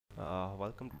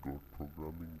Welcome to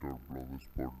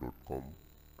 .programming.blogspot.com.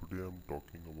 Today I'm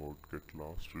talking about get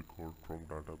last record from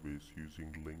database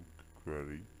using LINQ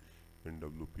query in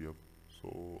WPF.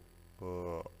 So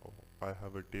I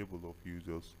have a table of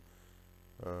users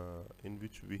in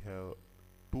which we have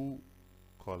two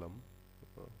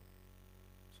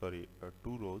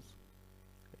rows,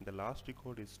 and the last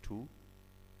record is 2.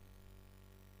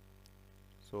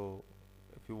 So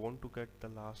if you want to get the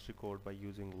last record by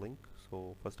using LINQ,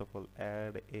 so first of all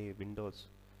add a Windows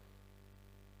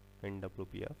in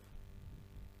WPF,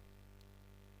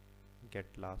 get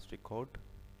last record,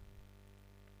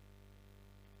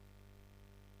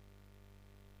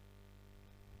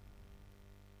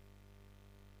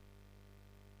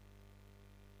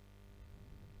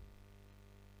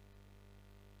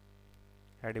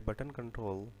 add a button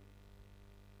control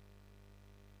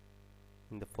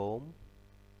in the form.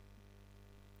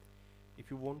 If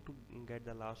you want to get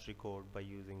the last record by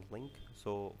using LINQ,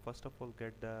 so first of all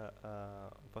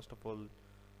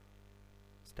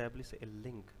establish a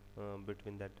link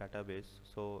between that database.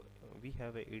 So we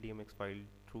have a EDMX file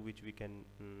through which we can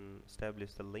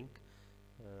establish the link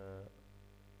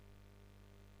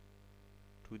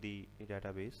to the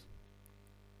database.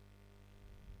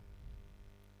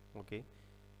 Okay,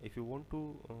 if you want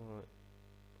to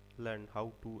learn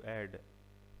how to add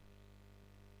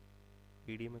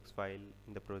EDMX file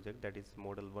in the project, that is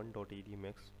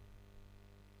model1.edmx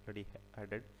already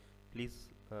added,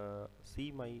 please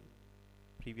see my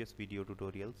previous video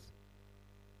tutorials.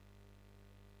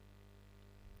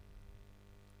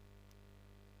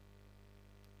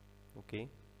 Okay,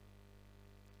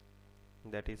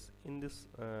 that is in this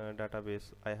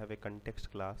database I have a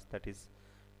context class, that is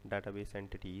database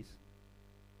entities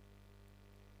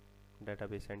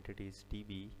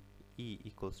db e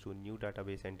equals to new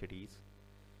database entities.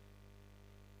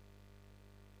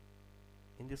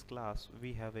 In this class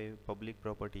we have a public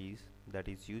properties, that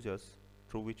is users,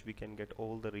 through which we can get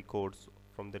all the records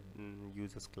from the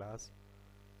users class,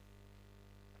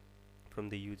 from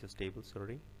the users table,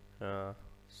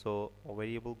 so a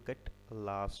variable get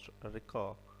last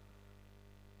record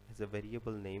is a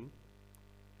variable name,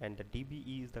 and the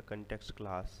dbe is the context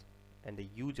class, and the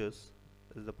users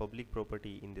is the public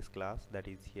property in this class, that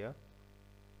is here.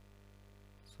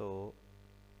 So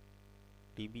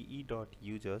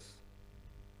dbe.users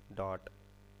dot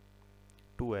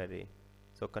TOArray,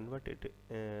 so convert it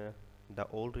the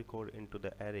old record into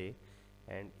the array,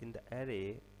 and in the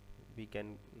array we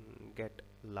can get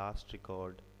last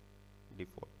record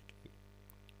defaultly.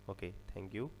 Okay,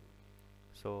 thank you.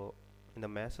 So in the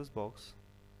message box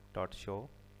dot show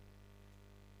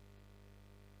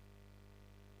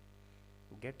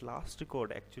get last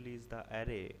record actually is the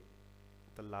array,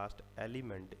 the last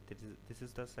element. This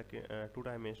is the second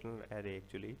two-dimensional array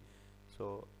actually.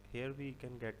 So here we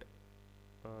can get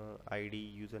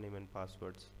ID, username and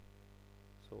passwords.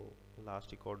 So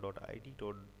last record dot ID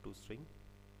dot toString,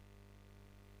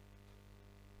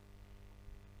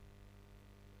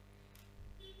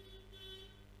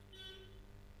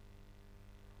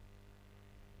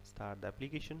 start the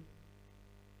application.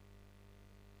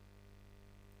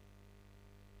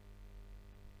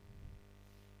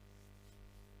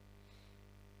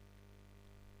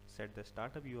 Set the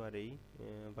startup URI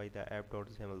by the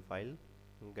app.xml file,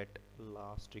 get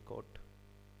last record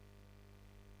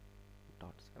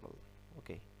 .xml.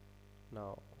 Okay,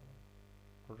 now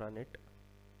run it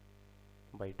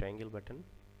by triangle button.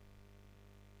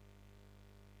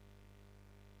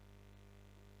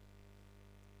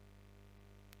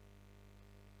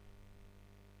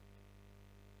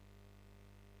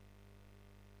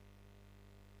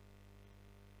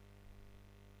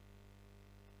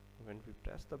 When we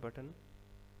press the button,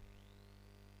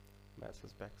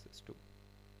 message box is 2.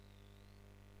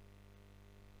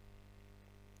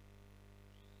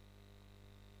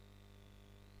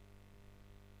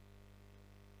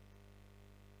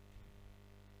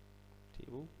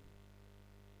 Table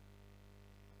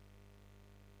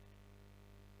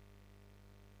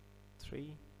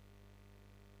 3,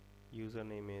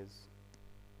 username is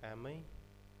mi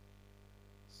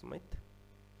Smith.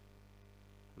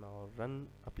 Now run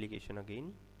application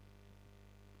again,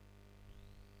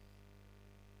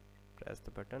 press the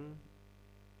button.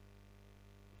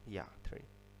 Yeah, 3.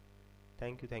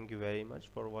 Thank you very much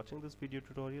for watching this video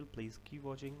tutorial. Please keep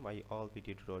watching my all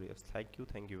video tutorials. Thank you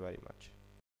very much.